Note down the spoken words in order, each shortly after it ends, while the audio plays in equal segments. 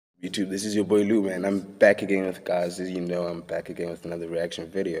YouTube, this is your boy Lou, man. I'm back again with guys. As you know, I'm back again with another reaction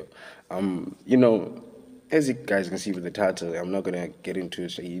video. You know, as you guys can see with the title, I'm not gonna get into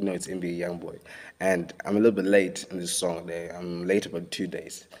it. So you know, it's NBA Youngboy, and I'm a little bit late in this song. There, I'm late about 2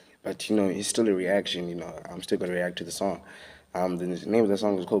 days, but you know, it's still a reaction. You know, I'm still gonna react to the song. The name of the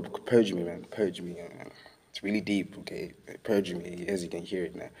song is called "Purge Me," man. Purge Me. It's really deep. Okay, purge me, as you can hear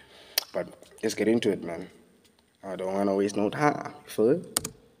it now. But let's get into it, man. I don't wanna waste no time. You feel it?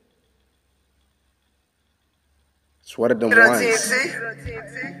 It's one of them ones.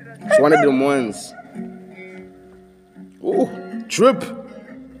 It's one of them ones. Ooh, drip.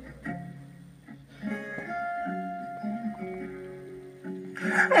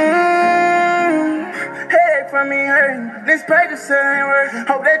 Headache from me hurting. This paper still ain't working.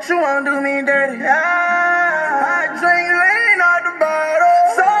 Hope that you won't do me dirty. I drink lean out the bottle.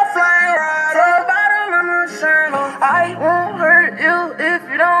 So flying right from the bottom of my shirt. I won't hurt you if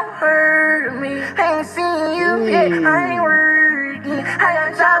you don't hurt me. I ain't seen you yet. I ain't working. I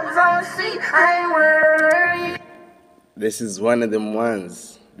got choppers on the seat. I ain't worried. This is one of them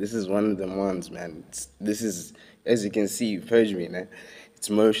ones. This is one of them ones, man. This is, as you can see, Purge Me, man. It's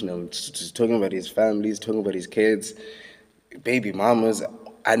emotional. It's talking about his family, he's talking about his kids, baby mamas.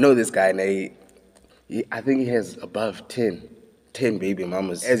 I know this guy, and I think he has above 10 baby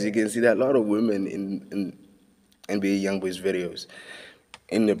mamas. As you can see, there are a lot of women in NBA Youngboy's videos,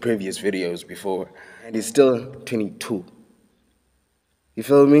 in the previous videos before, and he's still 22. You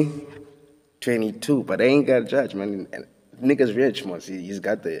feel me? 22, but I ain't got to judge, man. And nigga's rich, man. He's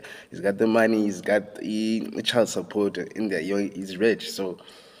got the money, he's got the child support in there. He's rich, so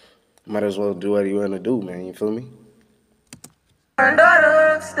might as well do what you wanna do, man. You feel me? My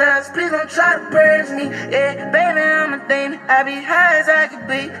daughter upstairs, please don't try to purge me. Yeah, baby, I'm a thing. I be high as I could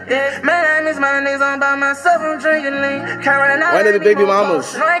be. Yeah, man, I miss my niggas on by myself. I'm drinking lean. One of the baby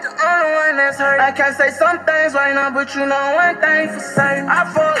mamas. I ain't the only one that's hurt. I can't say some things right now, but you know one thing for certain. I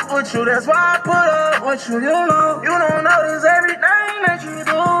fuck with you, that's why I put up with you. You don't notice everything that you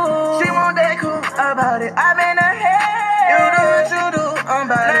do. She want that cool about it. I've been ahead. You do what you do. I'm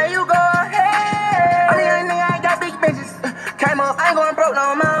about it. Now you go ahead. I mean, I got big bitches. Came up, I ain't going broke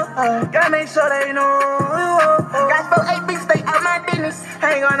no more. Gotta make sure they know. Got 4 8 bitches, stay out my business.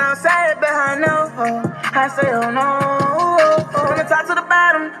 I ain't going outside, but I know. I say, oh no. From the top to the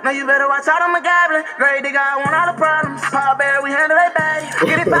bottom, now you better watch out on my goblin. Great digger, I want all the problems. Paul Bear, we handle that bag.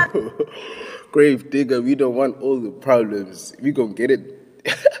 Get it pop. Grave digger, we don't want all the problems. We gon' get it.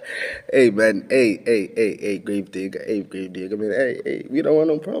 Hey man, hey, grave digger, man, hey, we don't want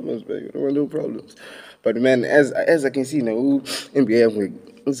no problems, man. We don't want no problems. But man, as I can see now, NBA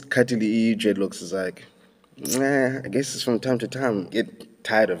it's cuttly dreadlocks is like, I guess it's from time to time get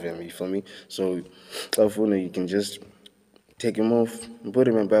tired of him. You feel me? So, you can just take him off and put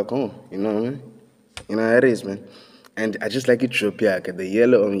him back home. You know what I mean? You know how it is, man. And I just like it drip, yeah. The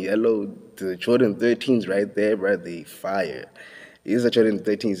yellow on yellow, the Jordan 13s right there, bro. They fire. These are Jordan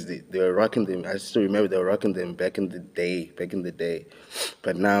 13s. They were rocking them. I still remember they were rocking them back in the day.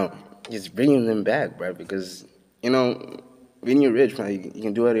 But now it's bringing them back, bro. Because you know, when you're rich, man, you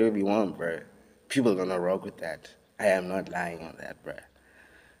can do whatever you want, bro. People are gonna rock with that. I am not lying on that, bro.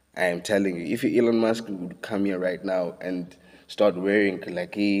 I am telling you, if Elon Musk would come here right now and start wearing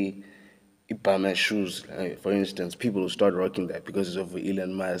like Ibama shoes, for instance, people will start rocking that because of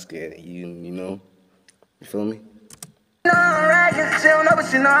Elon Musk. You know, you feel me? No, I'm rocking. She don't know, but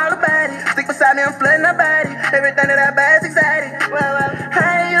she know all about it. Stick beside me, I'm flooding her body. Everything that I buy is exciting. Well,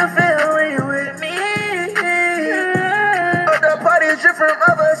 how do you feel when you with me? Oh, the party is different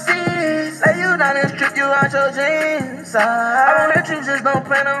from overseas. Say you down and strip you out your jeans. I won't hurt you, just don't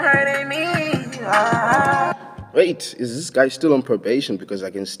plan on hurting me. Wait, is this guy still on probation? Because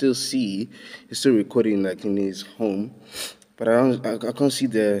I can still see he's still recording like in his home, but I can't see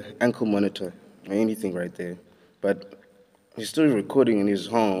the ankle monitor or anything right there. But he's still recording in his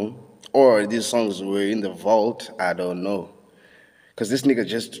home, or these songs were in the vault. I don't know, cause this nigga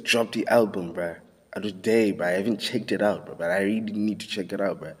just dropped the album, bruh. Today, bruh. I haven't checked it out, bruh, but I really need to check it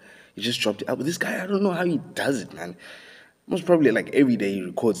out, bruh. He just dropped the album. This guy, I don't know how he does it, man. Most probably like every day he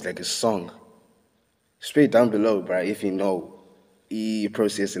records like a song. Straight down below, bro, if you know he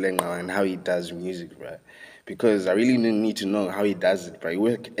process now and how he does music, bro. Because I really need to know how he does it, bro.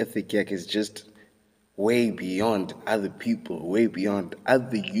 Work ethic is just way beyond other people, way beyond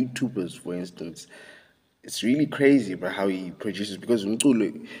other YouTubers, for instance. It's really crazy, bro, how he produces. Because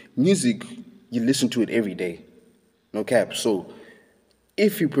music, you listen to it every day, no cap. So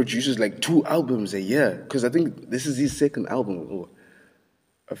if he produces like 2 albums a year, because I think this is his second album.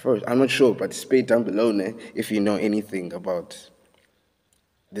 First, I'm not sure, but spade down below if you know anything about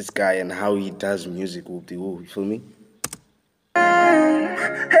this guy and how he does music. Whoop-de-woo, you feel me?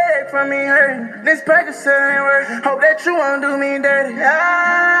 Headache from me hurting. This Percocet ain't working. Hope that you won't do me dirty.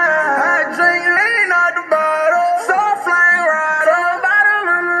 I drink lean out the bottle. So flying right from the bottom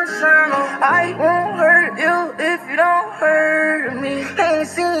of my channel. I won't hurt you if you don't hurt me. Ain't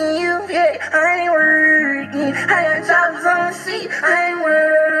seen you yet. I ain't working. I got choppers on the seat. I ain't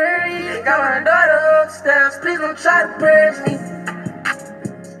worried. Got my daughter upstairs. Please don't try to purge me.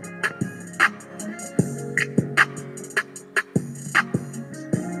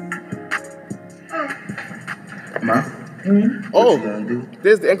 Ma, Oh, what you gonna do?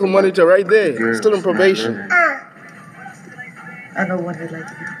 there's the ankle monitor right there. Still on probation. I know what I'd like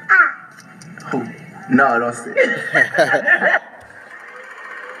to do. Who? No, don't say it.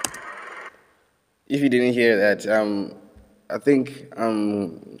 If you didn't hear that, I think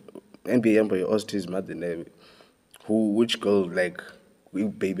NBA Youngboy asked his mother, which girl like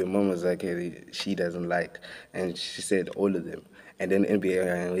baby mama's like she doesn't like, and she said all of them, and then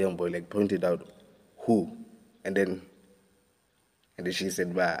NBA Youngboy like pointed out who, and then she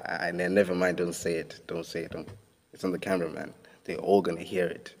said, "Bah, never mind, don't say it, it's on the camera, man. They're all gonna hear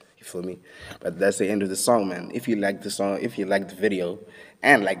it." You feel me? But that's the end of the song, man. If you like the song, if you like the video,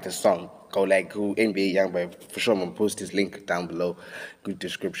 and like the song, go like who NBA Youngboy. For sure, I'm gonna post his link down below, good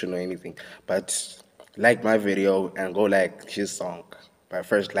description or anything. But like my video and go like his song. But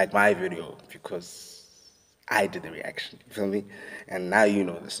first, like my video because I did the reaction. You feel me? And now you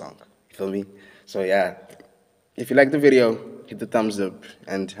know the song. You feel me? So yeah. If you like the video, hit the thumbs up,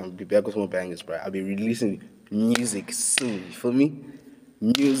 and I'll be back with more bangers, bro. I'll be releasing music soon. You feel me?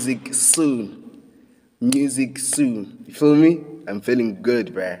 Music soon. Music soon. You feel me? I'm feeling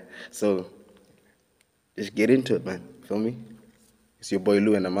good, bro. So just get into it, man. You feel me? It's your boy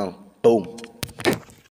Lou and I'm out. Boom.